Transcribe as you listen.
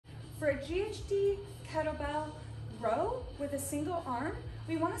For a GHD kettlebell row with a single arm,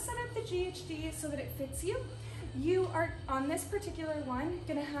 we want to set up the GHD so that it fits you. You are, on this particular one,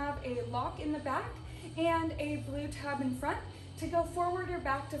 going to have a lock in the back and a blue tab in front to go forward or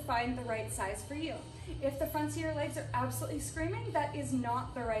back to find the right size for you. If the fronts of your legs are absolutely screaming, that is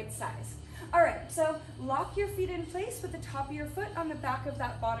not the right size. All right, so lock your feet in place with the top of your foot on the back of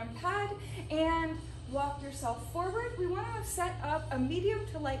that bottom pad and walk yourself forward. We want to have set up a medium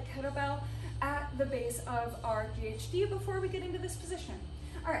to light kettlebell at the base of our GHD before we get into this position.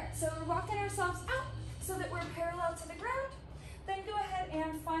 All right, so we're walking ourselves out so that we're parallel to the ground. Then go ahead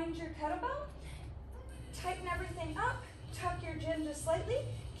and find your kettlebell, tighten everything up, tuck your gym just slightly,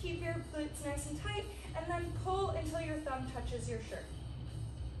 keep your glutes nice and tight, and then pull until your thumb touches your shirt.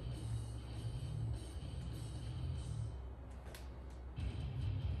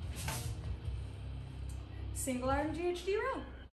 Single arm GHD row.